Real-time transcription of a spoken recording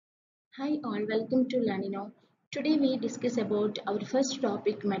Hi all, welcome to Lanino. Today we discuss about our first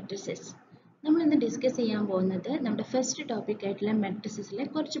topic matrices. നമ്മൾ ഇന്ന് discuss ചെയ്യാൻ പോകുന്നത് നമ്മുടെ ഫസ്റ്റ് ടോപ്പിക് ആയിട്ടുള്ള മെട്രിക്സിലെ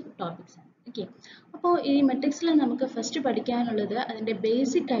കുറച്ച് ടോപ്പിക്സ് ആണ്. ഓക്കെ, അപ്പോൾ ഈ മെട്രിക്സിൽ നമുക്ക് ഫസ്റ്റ് പഠിക്കാനുള്ളത് അതിൻ്റെ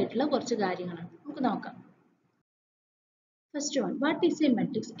ബേസിക് ആയിട്ടുള്ള കുറച്ച് കാര്യങ്ങളാണ്. നമുക്ക് നോക്കാം. First one, what is a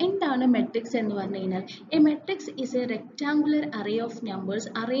matrix? എന്താണ് matrix എന്ന് പറഞ്ഞു കഴിഞ്ഞാൽ a matrix is a rectangular array of numbers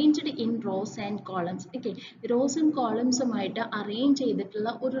arranged in rows and columns. Okay, rows and columns ആയിട്ട് arrange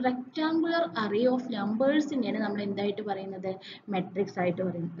ചെയ്തിട്ടുള്ള ഒരു rectangular array of numbers-നെയാണ് നമ്മൾ എന്തായിട്ട് പറയുന്നത് matrix ആയിട്ട്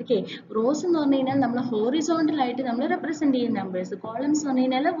പറയുന്നത്. Okay, rows എന്ന് പറഞ്ഞു കഴിഞ്ഞാൽ നമ്മൾ horizontal ആയിട്ട് നമ്മൾ represent ചെയ്യുന്ന numbers, columns എന്ന് പറഞ്ഞു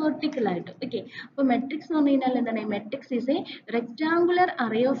കഴിഞ്ഞാൽ vertical ആയിട്ട്. Okay, അപ്പോൾ matrix എന്ന് പറഞ്ഞു കഴിഞ്ഞാൽ എന്താണ്? Matrix is a rectangular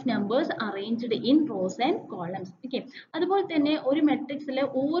array of numbers arranged in rows and columns. Okay, അതുപോലെ തന്നെ ഒരു മെട്രിക്സിലെ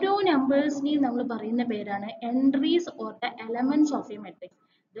ഓരോ നമ്പേഴ്സിനെയും നമ്മൾ പറയുന്ന പേരാണ് entries or the elements of a matrix.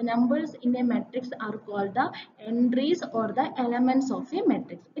 The numbers in a matrix are called the entries or the elements of a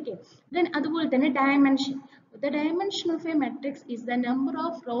matrix. Okay, then അതുപോലെ തന്നെ dimension. The dimension of a matrix is the number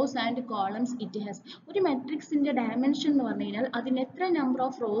of rows and columns it has. ഒരു മെട്രിക്സിന്റെ dimension എന്ന് പറഞ്ഞു കഴിഞ്ഞാൽ അതിന് എത്ര number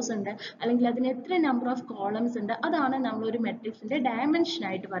of rows ഉണ്ട് അല്ലെങ്കിൽ അതിന് എത്ര നമ്പർ ഓഫ് കോളംസ് ഉണ്ട്, അതാണ് നമ്മൾ ഒരു മെട്രിക്സിന്റെ ഡയമെൻഷൻ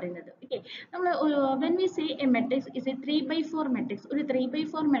ആയിട്ട് പറയുന്നത്. ഓക്കെ, നമ്മൾ when we say a matrix is a 3/4 matrix, ഒരു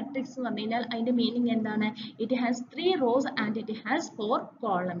 3/4 matrix എന്ന് പറഞ്ഞു കഴിഞ്ഞാൽ അതിന്റെ മീനിങ് എന്താണ്? It has 3 rows and it has 4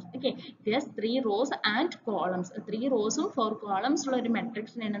 columns. Okay, it has 3 rows and columns. 3 റോസും 4 കോളംസ് ഉള്ള ഒരു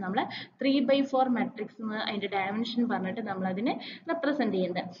മെട്രിക്സിനെയാണ് നമ്മൾ 3/4 മെട്രിക്സ് എന്ന് dimension പറഞ്ഞിട്ട് നമ്മൾ അതിനെ represent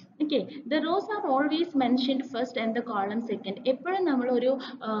ചെയ്യുന്നത്. Okay, the rows are always mentioned first and the column second. എപ്പോഴും നമ്മൾ ഒരു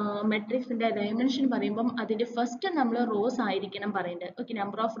മെട്രിക്സിന്റെ ഡയമെൻഷൻ പറയുമ്പോൾ അതിന്റെ ഫസ്റ്റ് നമ്മൾ റോസ് ആയിരിക്കണം പറയേണ്ടത്. ഓക്കെ,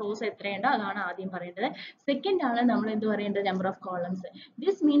 നമ്പർ ഓഫ് റോസ് എത്രയുണ്ടോ അതാണ് ആദ്യം പറയേണ്ടത്. സെക്കൻഡ് ആണ് നമ്മൾ എന്ത് പറയേണ്ടത്? Number of columns.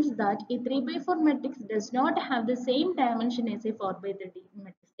 This means that a 3/4 matrix does not have the same dimension as a 4/3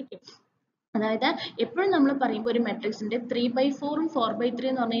 matrix. Okay, അതായത് എപ്പോഴും നമ്മൾ പറയുമ്പോൾ ഒരു മെട്രിക്സിന്റെ 3/4ഉം 4/3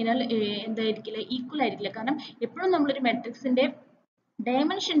 എന്ന് പറഞ്ഞു കഴിഞ്ഞാൽ എന്തായിരിക്കില്ല, ഈക്വൽ ആയിരിക്കില്ല. കാരണം എപ്പോഴും നമ്മളൊരു മെട്രിക്സിന്റെ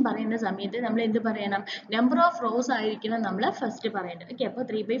ഡയമെൻഷൻ പറയുന്ന സമയത്ത് നമ്മൾ എന്ത് പറയണം? നമ്പർ ഓഫ് റോസ് ആയിരിക്കണം നമ്മൾ ഫസ്റ്റ് പറയേണ്ടത്. ഓക്കെ, അപ്പോൾ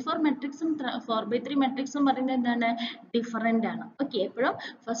 3/4 മെട്രിക്സും 4/3 മെട്രിക്സും പറയുന്നത് എന്താണ്? ഡിഫറെന്റ് ആണ്. ഓക്കെ, എപ്പോഴും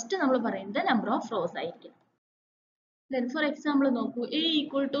ഫസ്റ്റ് നമ്മൾ പറയുന്നത് നമ്പർ ഓഫ് റോസ് ആയിരിക്കും. Then for example നോക്കൂ, a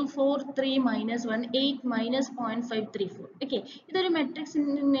equal to 4 3 minus 1 8 minus 0.534. Okay, ഇതൊരു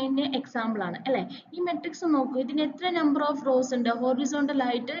മെട്രിക്സിന്റെ എക്സാമ്പിൾ ആണ് അല്ലേ? ഈ മെട്രിക്സ് നോക്കൂ, ഇതിന് എത്ര നമ്പർ ഓഫ് റോസ് ഉണ്ട്? ഹോറിസോണ്ടൽ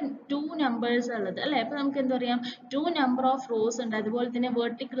ആയിട്ട് 2 നമ്പേഴ്സ് ഉള്ളത് അല്ലേ? അപ്പൊ നമുക്ക് എന്താ പറയാം? 2 നമ്പർ ഓഫ് റോസ് ഉണ്ട്. അതുപോലെ തന്നെ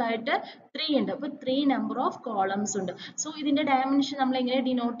വെർട്ടിക്കൽ ആയിട്ട് 3 ഉണ്ട്. അപ്പൊ 3 നമ്പർ ഓഫ് കോളംസ് ഉണ്ട്. സോ ഇതിന്റെ ഡയമെൻഷൻ നമ്മൾ എങ്ങനെ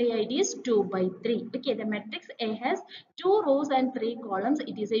ഡിനോട്ട് ചെയ്യുക? It is 2/3. Okay, the matrix A has 2 rows and 3 columns.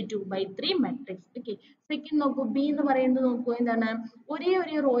 It is a 2/3 matrix. Okay, second നോക്കൂ, ബി എന്ന് പറയുന്നത് നോക്കൂ, എന്താണ്? ഒരേ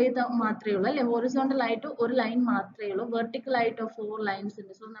ഒരു റോ മാത്രമേ ഉള്ളൂ അല്ലെ? ഹോറിസോണ്ടൽ ആയിട്ട് ഒരു ലൈൻ മാത്രമേ ഉള്ളൂ, വെർട്ടിക്കൽ ആയിട്ട് 4 ലൈൻസ്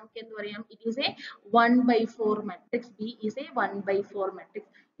ഉണ്ട്. സോ നമുക്ക് എന്ത് പറയാം? It is A 1/4 matrix. B is A 1/4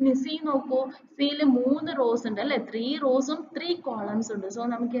 matrix. ഇനി സി നോക്കൂ, സിയിൽ 3 റോസ് ഉണ്ട് അല്ലെ? 3 റോസും 3 കോളംസ് ഉണ്ട്. സോ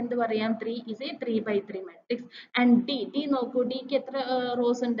നമുക്ക് എന്ത് പറയാം? 3 is A 3/3 matrix. And D നോക്കൂ, ഡിക്ക് എത്ര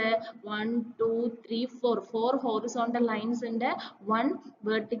റോസ് ഉണ്ട്? 1 2 3 4 ഹോറിസോണ്ടൽ ലൈൻസ് ഉണ്ട്, 1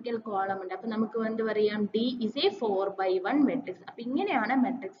 വെർട്ടിക്കൽ കോളം ഉണ്ട്. അപ്പൊ നമുക്ക് എന്ത് പറയാം? D is a 4/1 matrix. അപ്പൊ ഇങ്ങനെയാണ്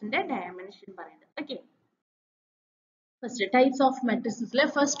മെട്രിക്സിന്റെ ഡയമെൻഷൻ പറയുന്നത്. Okay, first types of മെട്രിക്സിലെ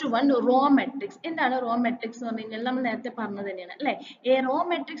first one raw matrix. എന്താണ് റോ മെട്രിക്സ് എന്ന് പറഞ്ഞു കഴിഞ്ഞാൽ നമ്മൾ നേരത്തെ പറഞ്ഞത് തന്നെയാണ് അല്ലെ? A raw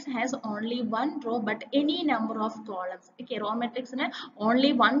matrix has only 1 raw but any number of columns. Okay, raw മെട്രിക്സിന്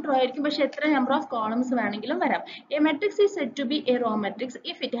only 1 raw ആയിരിക്കും, പക്ഷെ എത്ര നമ്പർ ഓഫ് കോളംസ് വേണമെങ്കിലും വരാം. A matrix is said to B A raw matrix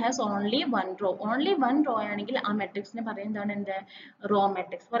if it has only 1 raw. Only 1 raw ആണെങ്കിൽ ആ മെട്രിക്സിനെ പറയുന്നതാണ് എന്ത്? Raw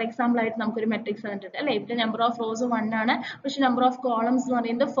matrix. For example ആയിട്ട് നമുക്കൊരു മെട്രിക്സ് കണ്ടിട്ട് അല്ലെ? ഇവിടെ നമ്പർ ഓഫ് റോസ് 1 ആണ്, പക്ഷെ നമ്പർ ഓഫ് കോളംസ് എന്ന്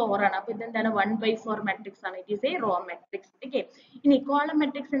പറയുന്നത് 4 ആണ്. അപ്പൊ ഇതെന്താണ്? 1/4 മെട്രിക്സ് ആണ്. It is A raw matrix. Okay, ഇനി കോളം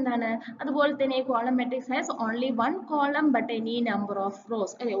മെട്രിക്സ് എന്താണ്? അതുപോലെ തന്നെ column matrix has only 1 column but any number of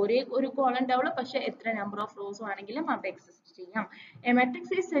rows അല്ലെ? ഒരേ ഒരു കോളം ഉണ്ടാവുള്ളൂ, പക്ഷെ എത്ര നമ്പർ ഓഫ് റോസ് ആണെങ്കിലും അവിടെ എക്സിസ്റ്റ് ചെയ്യാം. A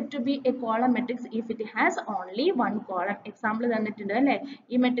matrix is said to B A column matrix if it has only 1 column. Example തന്നിട്ടുണ്ട് അല്ലെ?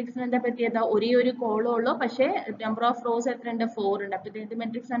 ഈ മെട്രിക്സിന് എന്താ പറ്റിയതാ? ഒരേ ഒരു കോളം ഉള്ളൂ, പക്ഷെ നമ്പർ ഓഫ് റോസ് എത്ര ഉണ്ട്? 4 ഉണ്ട്. അപ്പൊ ഇത്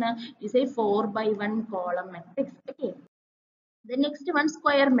മെട്രിക്സ് ആണ്? Is A 4/1 column matrix. Okay, the next one,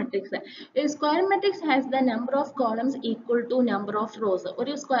 square matrix. A square matrix has the number of columns equal to number of rows.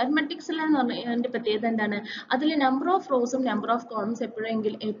 ഒരു സ്ക്വയർ മെട്രിക്സിലാണ് അതിന്റെ പ്രത്യേകത എന്താണ്? അതിൽ നമ്പർ ഓഫ് റോസും നമ്പർ ഓഫ് കോളംസ്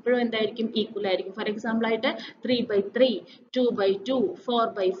എപ്പോഴും എന്തായിരിക്കും? ഈക്വൽ ആയിരിക്കും. ഫോർ എക്സാമ്പിൾ ആയിട്ട് 3/3 2/2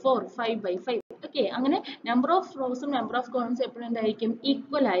 4/4 5/5. ഓക്കെ, അങ്ങനെ നമ്പർ ഓഫ് റോസും നമ്പർ ഓഫ് കോളംസ് എപ്പോഴും എന്തായിരിക്കും?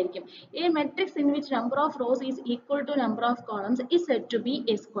 ഈക്വൽ ആയിരിക്കും. A matrix in which number of rows is equal to number of columns is said to be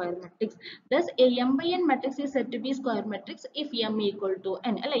a square matrix. Thus a m/n matrix is said to be square matrix if m equal to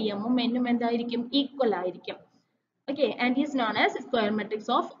n. അല്ലെ? m ഉം n ഉം എന്തായിരിക്കും? Equal ആയിരിക്കും. Okay, and is known as square matrix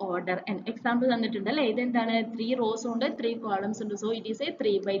of order n. Example തന്നിട്ടുണ്ടല്ലേ, ഇതെന്താണ് 3 rows ഉണ്ട് 3 columns ഉണ്ട്, so it is a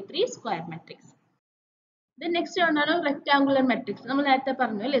 3 by 3 square matrix. The next one ആണ് rectangular matrix. നമ്മൾ നേരത്തെ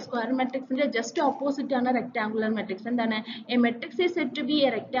പറഞ്ഞു അല്ലേ, സ്ക്വയർ മെട്രിക്സിന്റെ ജസ്റ്റ് ഓപ്പോസിറ്റ് ആണ് rectangular matrix. എന്താണ്? A matrix is said to be a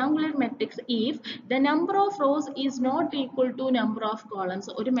rectangular matrix if the number of rows is not equal to number of columns.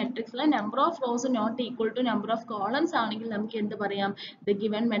 ഒരു മെട്രിക്സിലെ number of rows not equal to number of columns ആണെങ്കിൽ നമുക്ക് എന്ത് പറയാം? The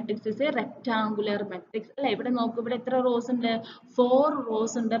given matrix is a rectangular matrix. അല്ലേ, ഇവിടെ നോക്കൂ, ഇവിടെ എത്ര rows ഉണ്ട്? 4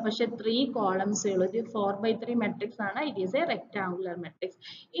 rows ഉണ്ട്, പക്ഷെ 3 columns ഉള്ളൂ. ഇത് 4 by 3 matrix ആണ്. It is a rectangular matrix.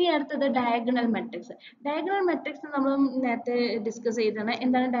 ഇനി അടുത്തത് diagonal matrix. Diagonal matrix നമ്മൾ നേരത്തെ ഡിസ്കസ് ചെയ്തതാണ്.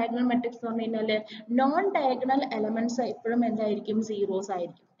 എന്താണ് diagonal matrix എന്ന് പറഞ്ഞു കഴിഞ്ഞാൽ നോൺ ഡയഗണൽ എലമെന്റ്സ് എപ്പോഴും എന്തായിരിക്കും? സീറോസ്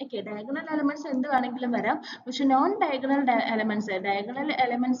ആയിരിക്കും. ഓക്കെ, ഡയഗണൽ എലമെന്റ്സ് എന്ത് വേണമെങ്കിലും വരാം, പക്ഷെ non diagonal elements, diagonal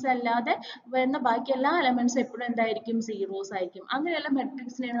elements അല്ലാതെ വരുന്ന ബാക്കി എല്ലാ എലമെന്റ്സും എപ്പോഴും എന്തായിരിക്കും? സീറോസ് ആയിരിക്കും. അങ്ങനെയുള്ള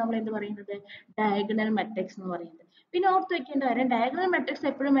മെട്രിക്സിനെയാണ് നമ്മൾ എന്ത് പറയുന്നത്? ഡയഗണൽ മെട്രിക്സ് എന്ന് പറയുന്നത്. പിന്നെ ഓർത്ത് വെക്കേണ്ട കാര്യം, ഡയഗണൽ മെട്രിക്സ്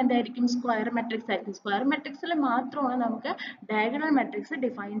എപ്പോഴും എന്തായിരിക്കും? സ്ക്വയർ മെട്രിക്സ് ആയിരിക്കും. സ്ക്വയർ മെട്രിക്സിൽ മാത്രമാണ് നമുക്ക് ഡയഗണൽ മെട്രിക്സ്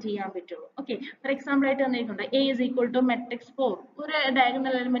ഡിഫൈൻ ചെയ്യാൻ പറ്റുള്ളൂ. ഓക്കെ, ഫോർ എക്സാമ്പിൾ ആയിട്ട് തന്നിട്ടുണ്ട് A is equal to matrix 4, ഒരു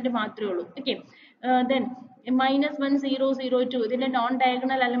ഡയഗണൽ എലിമെന്റ് മാത്രമേ ഉള്ളൂ. ഓക്കെ, ദെൻ -1 0 0 2 ഇതിന്റെ നോൺ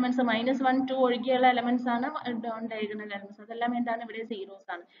ഡയഗണൽ എലമെന്റ്സ് -1 2 ഒഴികെയുള്ള എലമെന്റ്സ് ആണ് നോൺ ഡയഗണൽ എലമെന്റ്സ്. അതെല്ലാം എന്താണ്? ഇവിടെ സീറോസ്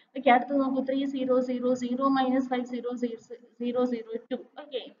ആണ്. ഓക്കെ, അടുത്ത് നോക്കൂ 3 0 0 0 -5 0 0 0 2.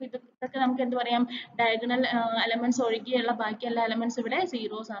 ഓക്കെ, ഇതൊക്കെ നമുക്ക് എന്ത് പറയാം? ഡയഗണൽ എലമെന്റ്സ് ഒഴികെയുള്ള ബാക്കി എല്ലാ എലമെന്റ്സ് ഇവിടെ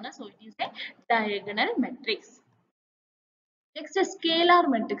സീറോസ് ആണ്. So it is A diagonal matrix. Next, scalar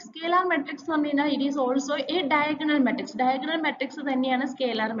matrix. Scalar matrix എന്ന് പറഞ്ഞു കഴിഞ്ഞാൽ it is also a diagonal matrix. Diagonal matrix തന്നെയാണ്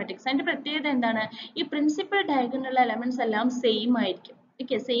scalar matrix. അതിന്റെ പ്രത്യേകത എന്താണ്? ഈ പ്രിൻസിപ്പൽ ഡയഗണൽ എലമെന്റ്സ് എല്ലാം സെയിം ആയിരിക്കും.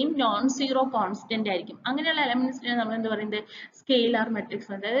 Okay, same non zero constant ആയിരിക്കും. അങ്ങനെയുള്ള എലമെന്റ്സിനെ നമ്മൾ എന്ത് പറയുന്നത്? Scalar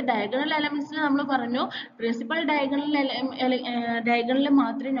matrix. അതായത് ഡയഗണൽ എലമെന്റ്സിൽ നമ്മൾ പറഞ്ഞു പ്രിൻസിപ്പൽ ഡയഗണലിൽ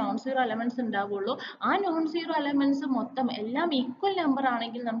മാത്രമേ നോൺ സീറോ എലമെന്റ്സ് ഉണ്ടാവുള്ളൂ. ആ നോൺ സീറോ എലമെന്റ്സ് മൊത്തം എല്ലാം ഈക്വൽ നമ്പർ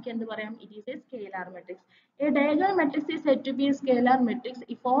ആണെങ്കിൽ നമുക്ക് എന്ത് പറയാം? It is A scalar matrix. A diagonal matrix is said to be a scalar matrix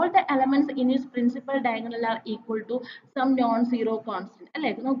if all the elements in its principal diagonal are equal to some non-zero constant.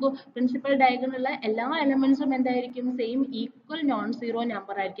 അല്ലേ, നോക്കൂ, principal ഡയഗണലിലെ എല്ലാ എലമെന്റ്സും എന്തായിരിക്കും? Same equal non zero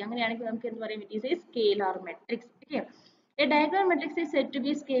number ആയിരിക്കും. അങ്ങനെയാണെങ്കിൽ നമുക്ക് എന്ത് പറയാം? It is A scalar matrix. Okay, a diagonal matrix is said to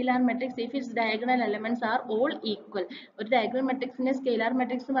be a scalar matrix if its diagonal elements are all equal. ഒരു diagonal matrixനെ സ്കെയിലാർ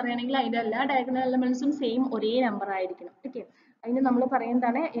മെട്രിക്സ് പറയുകയാണെങ്കിൽ അതിന്റെ എല്ലാ diagonal elementsഉം same ഒരേ നമ്പർ ആയിരിക്കണം. ഓക്കെ, അതിന് നമ്മൾ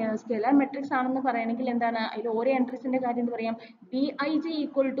പറയുന്നതാണ് സ്കെയിലാർ മെട്രിക്സ് ആണെന്ന് പറയണമെങ്കിൽ എന്താണ്? അതിൽ ഓരോ എൻട്രീസിന്റെ കാര്യം എന്ന് പറയാം. Bij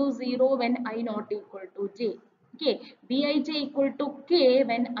equal to 0 when I not equal to j. Okay, Bij equal to k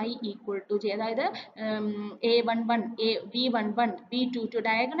when I equal to j. അതായത് a11 b11 b22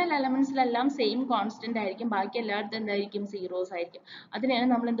 diagonal എലമെന്റ്സിലെല്ലാം same constant ആയിരിക്കും, ബാക്കി എല്ലായിടത്തും എന്തായിരിക്കും? സീറോസ് ആയിരിക്കും. അതിനെയാണ്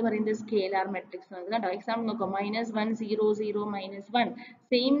നമ്മൾ എന്ത് പറയുന്നത്? Scalar matrix. കണ്ടോ, എക്സാമ്പിൾ നോക്കൂ, -1 0 0 -1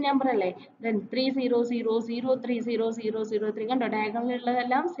 സെയിം നമ്പർ അല്ലേ. then 3 0 0 0 3 0 0 0 3. കണ്ടോ,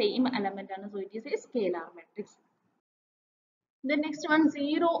 ഡയഗണലിലുള്ളതെല്ലാം സെയിം എലമെന്റ് ആണ്. So it is A scalar matrix. The next one,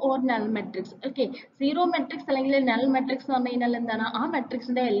 zero or null matrix. Okay, zero matrix അല്ലെങ്കിൽ null matrix എന്ന് പറഞ്ഞു കഴിഞ്ഞാൽ എന്താണ്? ആ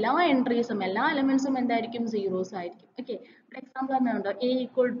മെട്രിക്സിന്റെ എല്ലാ എൻട്രീസും എല്ലാ എലമെന്റ്സും എന്തായിരിക്കും? സീറോസ് ആയിരിക്കും. Okay, example പറഞ്ഞുണ്ടോ A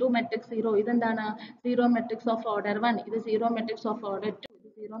equal to matrix 0. ഇതെന്താണ്? Zero matrix of order 1. ഇത് സീറോ മെട്രിക്സ് ഓഫ് ഓർഡർ 2. ഇത്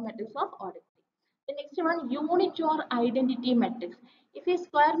zero matrix of order 3. The next one, unit or identity matrix. If a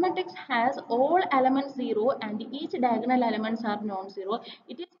square matrix has all elements 0 and each diagonal elements are non-zero,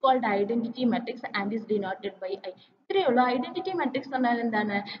 it is called identity matrix and is denoted by I. ഇത്രയേ ഉള്ളൂ. Identity matrix പറഞ്ഞാൽ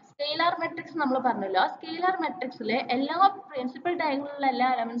എന്താണ്? Scalar matrix നമ്മൾ പറഞ്ഞല്ലോ. ആ scalar മെട്രിക്സിലെ എല്ലാ principal ഡയഗണലിലെ എല്ലാ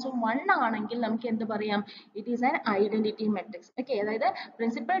എലമെന്റ്സും 1 ആണെങ്കിൽ നമുക്ക് എന്ത് പറയാം? It is an identity matrix. Okay, അതായത്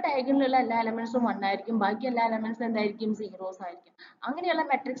പ്രിൻസിപ്പൽ ഡയഗണലിലുള്ള എല്ലാ എലമെന്റ്സും 1 ആയിരിക്കും, ബാക്കി എല്ലാ എലമെന്റ്സും എന്തായിരിക്കും? സീറോസ് ആയിരിക്കും. അങ്ങനെയുള്ള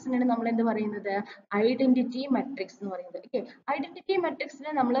മെട്രിക്സിനാണ് നമ്മൾ എന്ത് പറയുന്നത്? ഐഡന്റിറ്റി മെട്രിക്സ് എന്ന് പറയുന്നത്. ഓക്കെ, ഐഡന്റിറ്റി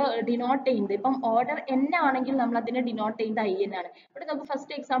മെട്രിക്സിനെ നമ്മൾ ഡിനോട്ട് ചെയ്യുന്നത് ഇപ്പം ഓർഡർ n ആണെങ്കിൽ നമ്മൾ അതിനെ ഡിനോട്ട് ചെയ്യുന്നത് I n ആണ്. ഇവിടെ നമുക്ക്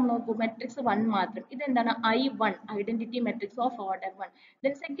ഫസ്റ്റ് എക്സാമ്പിൾ നോക്കൂ, മെട്രിക്സ് 1 മാത്രം. ഇതെന്താണ്? I1, identity matrix of order 1.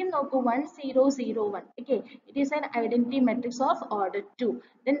 Then second നോക്കൂ 1 0 0 1. Okay, it is an identity matrix of order 2.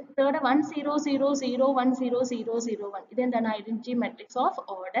 Then third 1 0 0 0 1 0 0 0 1. ഇതെന്താണ്? identity matrix of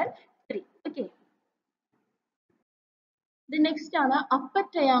order 3. Okay. The next ആണ് upper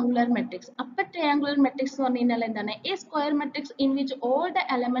triangular matrix. Upper triangular matrix എന്ന് പറഞ്ഞു കഴിഞ്ഞാൽ എന്താണ്? A square matrix in which all the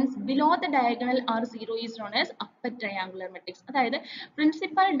elements below the diagonal are 0 is known as upper triangular matrix. അതായത്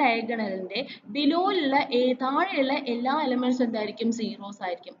principal ഡയഗണലിന്റെ below ഉള്ള താഴെയുള്ള എല്ലാ എലമെന്റ്സും എന്തായിരിക്കും? സീറോസ്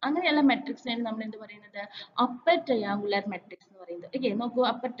ആയിരിക്കും. അങ്ങനെയുള്ള മെട്രിക്സിനാണ് നമ്മൾ എന്ത് പറയുന്നത്? അപ്പർ ട്രയാങ്കുലർ മെട്രിക്സ് എന്ന് പറയുന്നത്. ഓക്കെ, നോക്കൂ,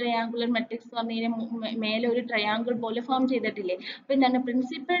 അപ്പർ ട്രയാങ്കുലർ മെട്രിക്സ് എന്ന് പറഞ്ഞു കഴിഞ്ഞാൽ മേലെ ഒരു ട്രയാങ്കിൾ പോലെ ഫോം ചെയ്തിട്ടില്ലേ? അപ്പൊ എന്താണ്?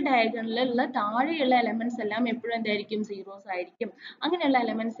 പ്രിൻസിപ്പൽ ഡയഗണലിലുള്ള താഴെയുള്ള എലമെന്റ്സ് എല്ലാം എപ്പോഴും എന്തായിരിക്കും? സീറോസ് സീറോസ് ആയിരിക്കും. അങ്ങനെയുള്ള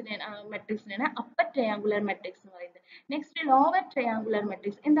എലമെന്റ്സിനെ മെട്രിക്സിനെയാണ് അപ്പർ ട്രയാങ്കുലർ മെട്രിക്സ് എന്ന് പറയുന്നത്. Next lower triangular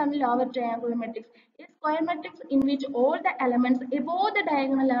matrix. എന്താണ് lower triangular matrix? A square matrix in which all the elements above the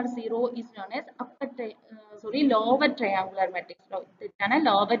diagonal are zero is known as lower triangular matrix. ഇതാണ്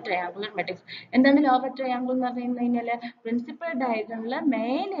lower triangular matrix. എന്താണ് lower triangle എന്ന് പറഞ്ഞു കഴിഞ്ഞാൽ principal ഡയഗണലില്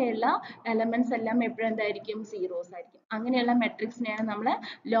മേലെയുള്ള elements എല്ലാം എപ്പോഴും എന്തായിരിക്കും സീറോസ് ആയിരിക്കും. അങ്ങനെയുള്ള മെട്രിക്സിനെയാണ് നമ്മൾ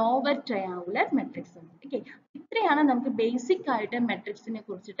ലോവർ ട്രയാങ്കുലർ മെട്രിക്സ്. ഓക്കെ, ഇത്രയാണ് നമുക്ക് ബേസിക് ആയിട്ട് മെട്രിക്സിനെ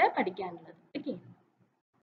കുറിച്ചിട്ട് പഠിക്കാനുള്ളത്. ഓക്കെ.